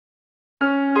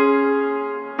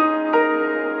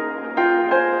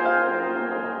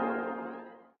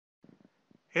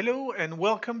Hello and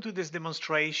welcome to this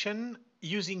demonstration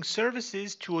using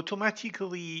services to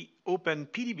automatically open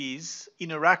PDBs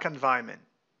in a RAC environment.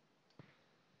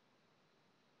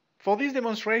 For this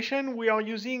demonstration, we are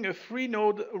using a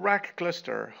 3-node RAC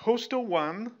cluster, host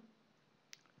 01,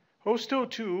 host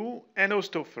 02, and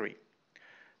host 03.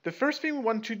 The first thing we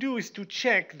want to do is to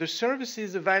check the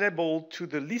services available to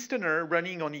the listener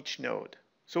running on each node.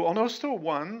 So on host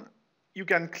 01, you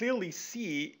can clearly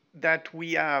see that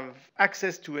we have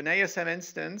access to an ASM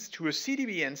instance, to a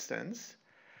CDB instance,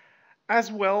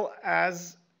 as well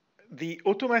as the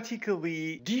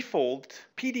automatically default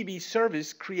PDB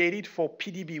service created for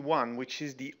PDB1, which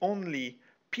is the only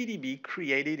PDB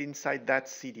created inside that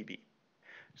CDB.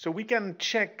 So we can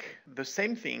check the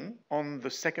same thing on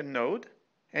the second node.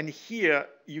 And here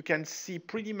you can see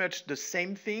pretty much the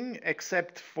same thing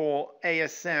except for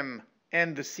ASM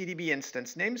and the CDB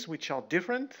instance names, which are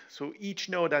different. So each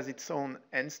node has its own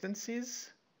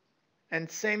instances. And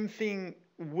same thing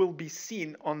will be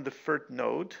seen on the third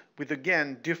node with,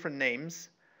 again, different names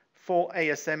for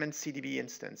ASM and CDB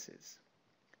instances.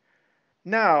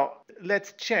 Now,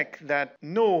 let's check that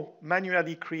no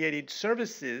manually created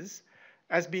services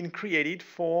has been created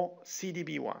for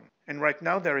CDB1. And right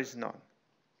now, there is none.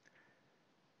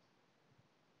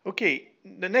 Okay,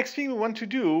 the next thing we want to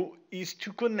do is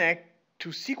to connect to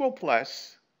SQL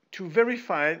Plus to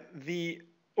verify the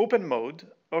open mode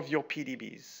of your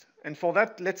PDBs. And for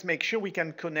that, let's make sure we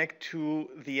can connect to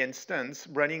the instance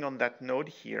running on that node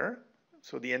here.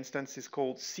 So the instance is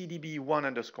called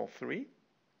CDB1_3.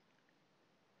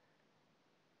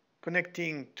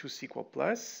 Connecting to SQL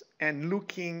Plus and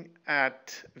looking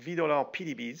at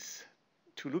 $PDBs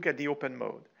to look at the open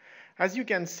mode. As you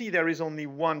can see, there is only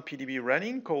one PDB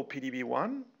running called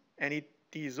PDB1, and it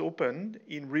is opened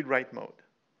in read-write mode.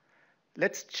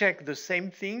 Let's check the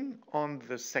same thing on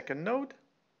the second node,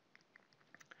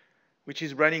 which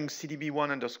is running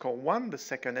CDB1_1, the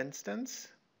second instance.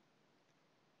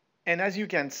 And as you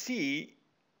can see,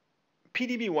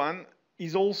 PDB1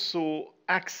 is also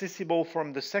accessible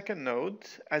from the second node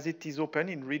as it is open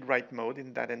in read-write mode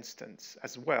in that instance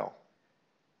as well.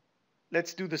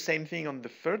 Let's do the same thing on the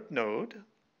third node,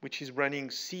 which is running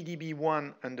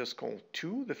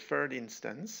CDB1_2, the third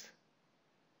instance.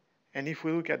 And if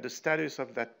we look at the status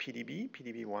of that PDB,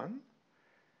 PDB1,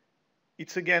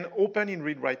 it's again open in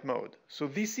read-write mode. So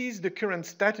this is the current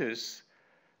status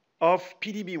of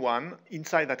PDB1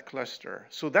 inside that cluster.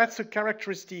 So that's the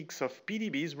characteristics of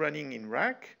PDBs running in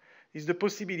RAC, is the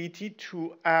possibility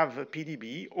to have a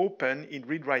PDB open in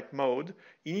read-write mode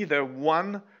in either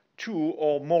 1, 2,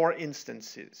 or more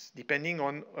instances, depending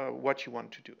on what you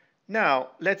want to do.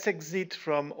 Now, let's exit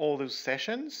from all those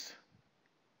sessions.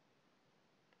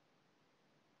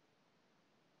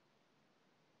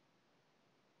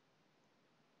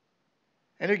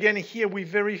 And again, here we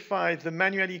verify the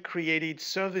manually created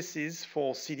services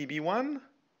for CDB1.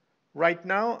 Right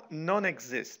now, none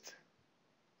exist,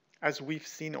 as we've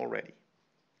seen already.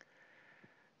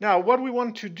 Now, what we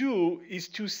want to do is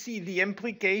to see the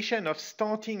implication of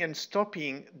starting and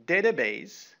stopping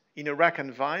database in a RAC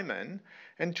environment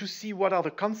and to see what are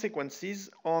the consequences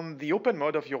on the open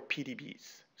mode of your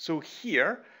PDBs. So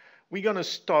here, we're going to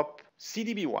stop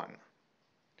CDB1,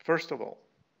 first of all.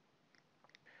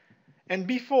 And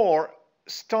before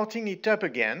starting it up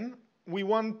again, we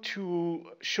want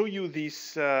to show you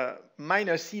this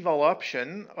 -eval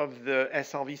option of the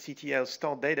srvctl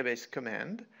start database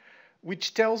command,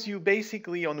 which tells you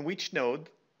basically on which node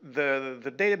the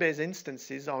database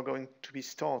instances are going to be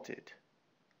started.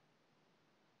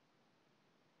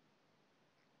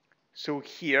 So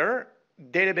here,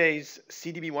 database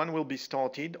CDB1 will be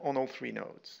started on all 3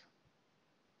 nodes.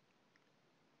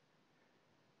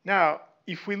 Now,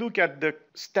 if we look at the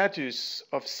status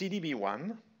of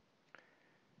CDB1,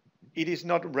 it is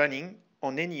not running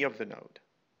on any of the node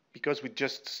because we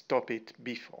just stopped it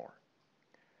before.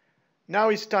 Now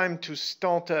it's time to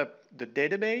start up the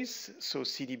database. So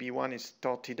CDB1 is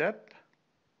started up.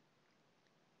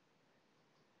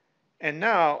 And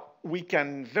now we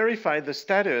can verify the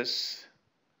status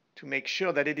to make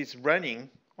sure that it is running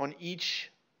on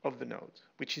each of the nodes,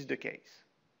 which is the case.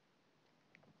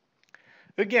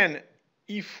 Again,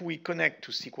 if we connect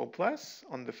to SQL Plus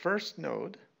on the first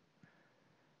node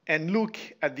and look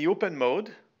at the open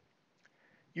mode,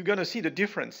 you're going to see the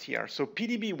difference here. So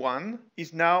PDB1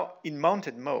 is now in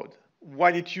mounted mode,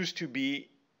 while it used to be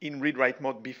in read-write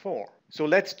mode before. So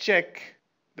let's check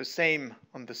the same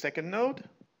on the second node.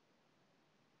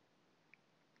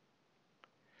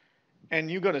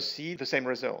 And you're going to see the same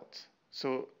result.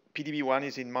 So PDB1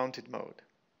 is in mounted mode.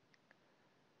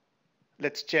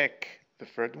 Let's check the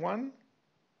third one.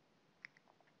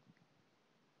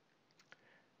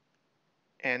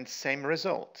 and same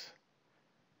result.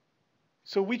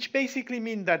 So which basically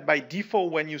means that by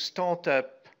default, when you start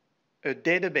up a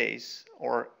database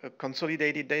or a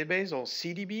consolidated database or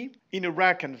CDB in a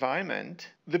RAC environment,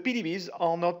 the PDBs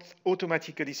are not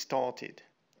automatically started.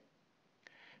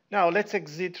 Now let's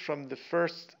exit from the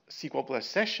first SQL Plus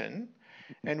session.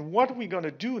 And what we're going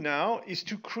to do now is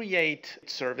to create a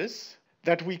service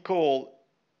that we call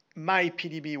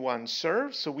myPDB1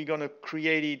 serve. So we're going to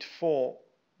create it for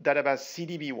database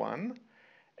CDB1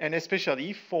 and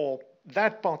especially for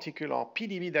that particular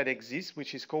PDB that exists,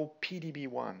 which is called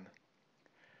PDB1.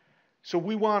 So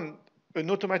we want an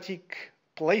automatic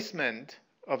placement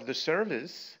of the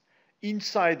service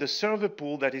inside the server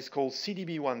pool that is called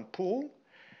CDB1 pool.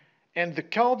 And the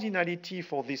cardinality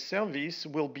for this service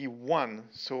will be 1.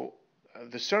 So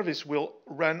the service will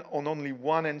run on only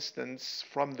one instance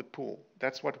from the pool.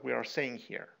 That's what we are saying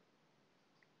here.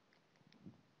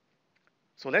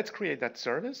 So let's create that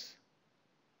service.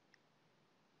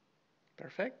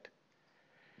 Perfect.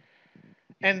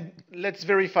 And let's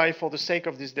verify for the sake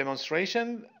of this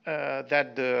demonstration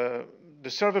that the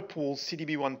server pool,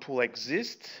 CDB1 pool,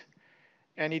 exists.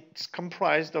 And it's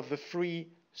comprised of the three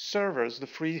servers, the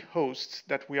three hosts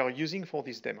that we are using for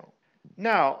this demo.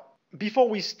 Now, before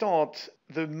we start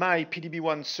the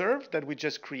myPDB1 serve that we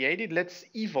just created, let's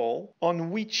eval on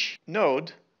which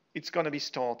node it's going to be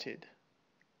started.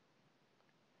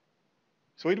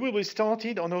 So it will be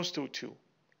started on host 02.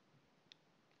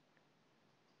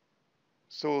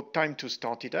 So time to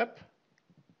start it up.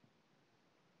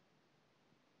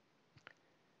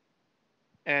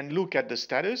 And look at the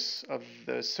status of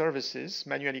the services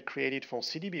manually created for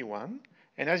CDB1.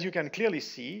 And as you can clearly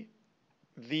see,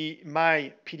 the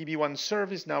myPDB1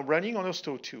 serve is now running on host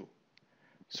 02.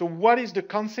 So what is the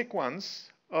consequence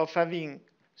of having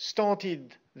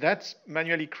started that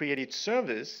manually created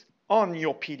service on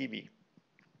your PDB?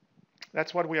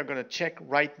 That's what we are going to check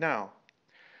right now.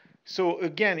 So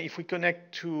again, if we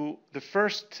connect to the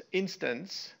first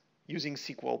instance using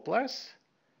SQL Plus,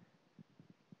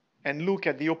 and look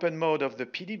at the open mode of the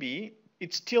PDB,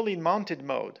 it's still in mounted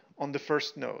mode on the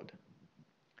first node.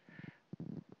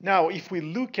 Now, if we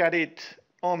look at it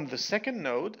on the second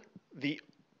node, the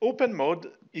open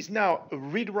mode is now a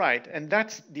read-write, and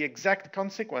that's the exact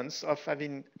consequence of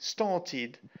having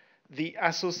started the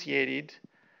associated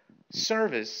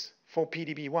service for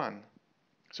PDB1.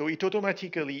 So it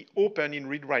automatically opened in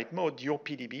read-write mode your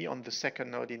PDB on the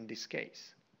second node in this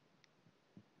case.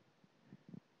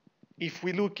 If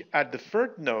we look at the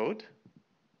third node,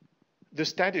 the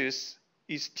status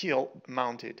is still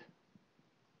mounted.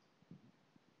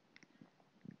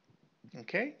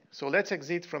 Okay, so let's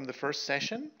exit from the first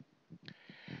session.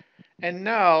 And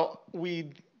now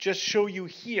we just show you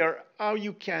here how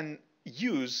you can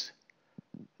use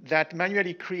that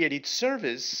manually created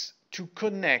service to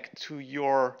connect to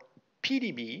your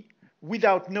PDB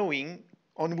without knowing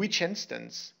on which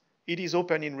instance it is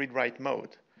open in read-write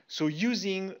mode. So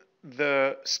using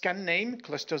the scan name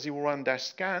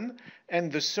cluster01-scan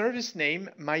and the service name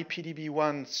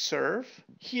myPDB1 serve.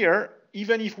 Here,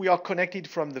 even if we are connected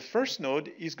from the first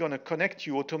node, is going to connect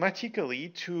you automatically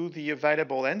to the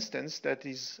available instance that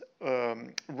is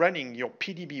running your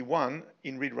PDB1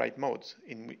 in read-write mode,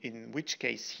 in which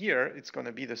case here it's going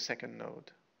to be the second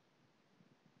node.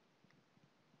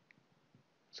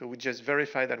 So we just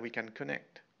verify that we can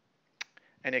connect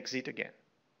and exit again.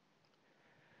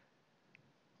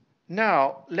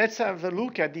 Now, let's have a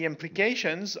look at the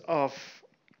implications of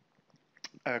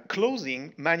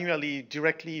closing manually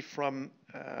directly from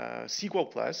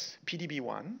SQL Plus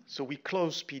PDB1. So we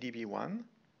close PDB1.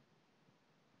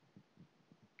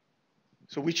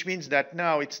 So which means that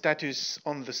now its status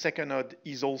on the second node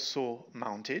is also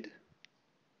mounted.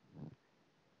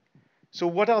 So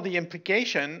what are the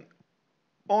implications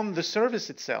on the service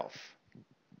itself?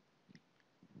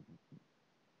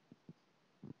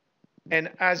 And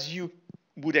as you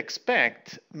would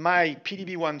expect,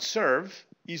 myPDB1 serve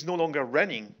is no longer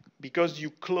running because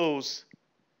you close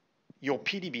your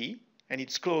PDB and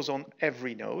it's closed on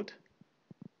every node.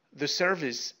 The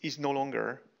service is no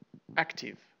longer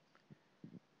active.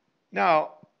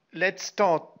 Now, let's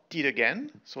start it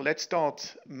again. So let's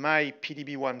start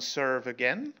myPDB1 serve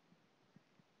again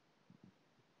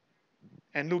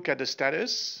and look at the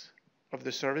status of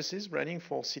the services running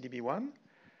for CDB1.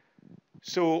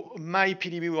 So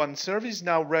myPDB1 service is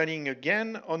now running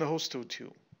again on host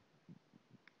 02.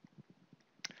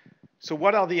 So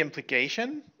what are the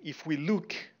implications? If we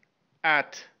look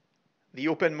at the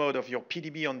open mode of your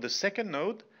PDB on the second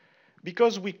node,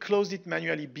 because we closed it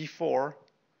manually before,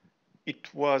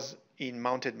 it was in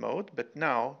mounted mode, but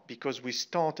now, because we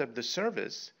start up the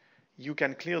service, you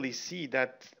can clearly see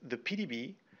that the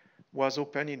PDB was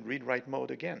open in read-write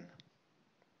mode again,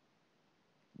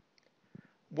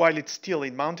 while it's still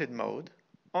in mounted mode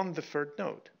on the third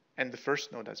node and the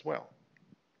first node as well.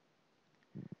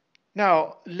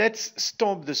 Now, let's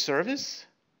stop the service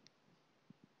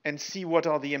and see what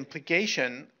are the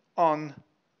implications on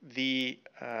the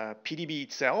PDB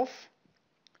itself.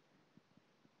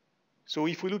 So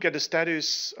if we look at the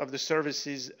status of the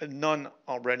services, none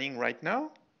are running right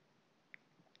now.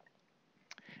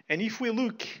 And if we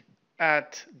look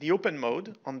at the open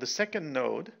mode on the second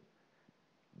node,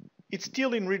 it's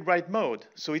still in read-write mode.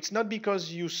 So it's not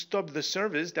because you stop the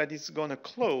service that it's going to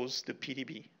close the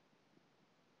PDB.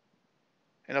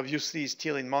 And obviously it's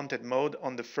still in mounted mode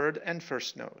on the third and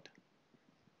first node.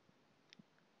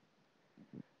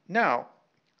 Now,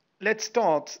 let's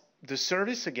start the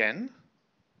service again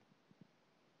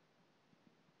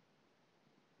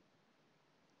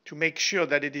to make sure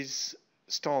that it is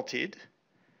started.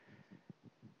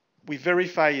 We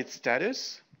verify its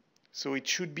status, so it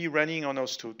should be running on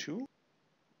host 02,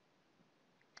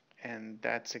 and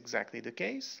that's exactly the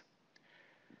case.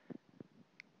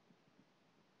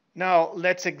 Now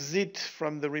let's exit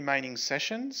from the remaining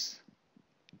sessions.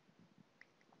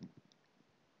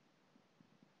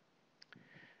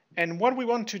 And what we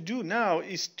want to do now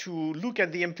is to look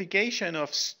at the implication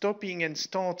of stopping and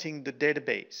starting the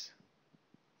database,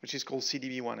 which is called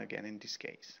CDB1 again in this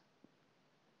case.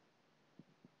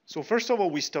 So first of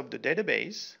all, we stop the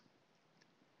database.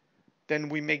 Then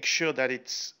we make sure that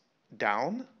it's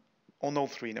down on all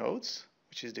three nodes,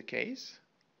 which is the case.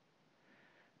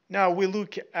 Now we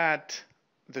look at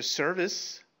the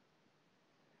service.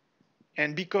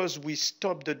 And because we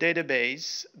stop the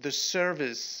database, the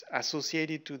service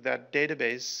associated to that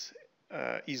database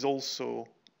is also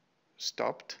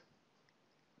stopped.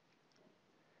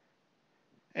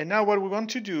 And now what we want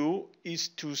to do is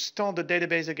to start the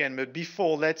database again. But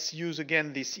before, let's use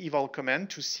again this eval command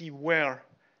to see where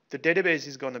the database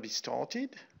is going to be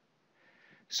started.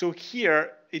 So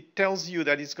here it tells you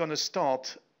that it's going to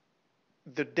start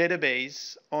the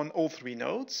database on all three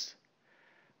nodes.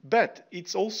 But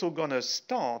it's also going to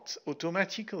start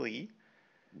automatically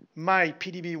my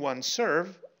PDB1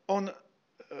 serve on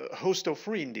host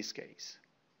 03 in this case.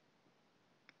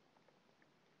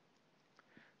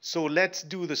 So let's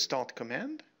do the start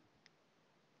command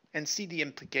and see the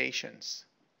implications.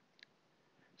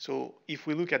 So if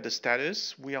we look at the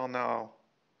status, we are now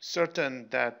certain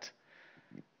that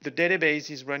the database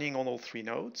is running on all three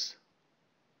nodes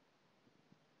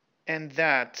and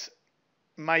that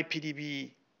my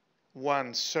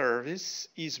PDB1 service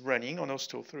is running on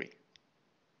host 03.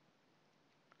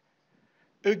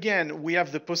 Again, we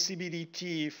have the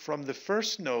possibility from the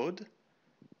first node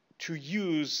to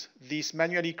use this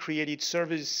manually created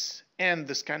service and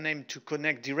the scan name to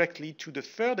connect directly to the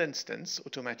third instance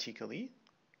automatically,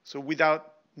 so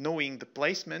without knowing the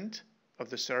placement of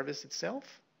the service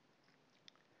itself.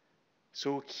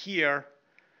 So here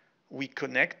we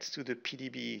connect to the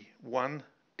PDB1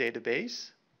 database.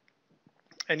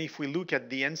 And if we look at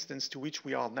the instance to which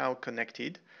we are now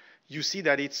connected, you see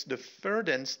that it's the third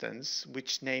instance,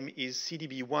 which name is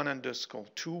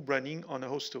CDB1_2 running on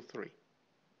host 03.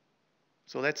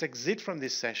 So let's exit from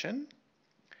this session.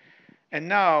 And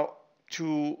now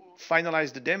to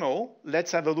finalize the demo,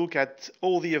 let's have a look at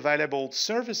all the available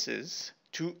services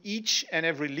to each and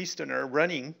every listener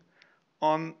running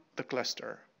on the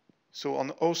cluster. So on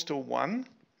host 01,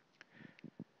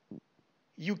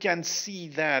 you can see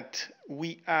that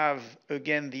we have,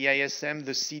 again, the ISM,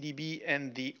 the CDB,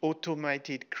 and the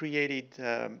automated created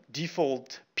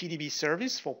default PDB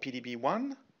service for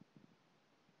PDB1.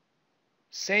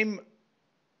 Same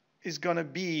is going to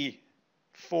be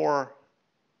for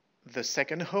the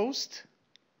second host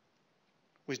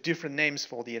with different names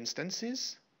for the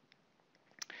instances.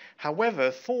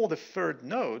 However, for the third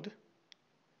node,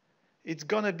 it's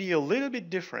going to be a little bit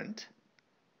different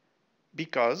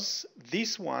because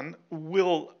this one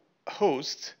will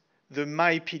host the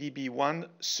myPDB1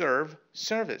 serve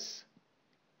service.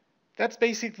 That's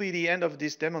basically the end of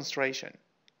this demonstration.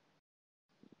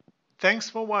 Thanks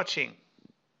for watching.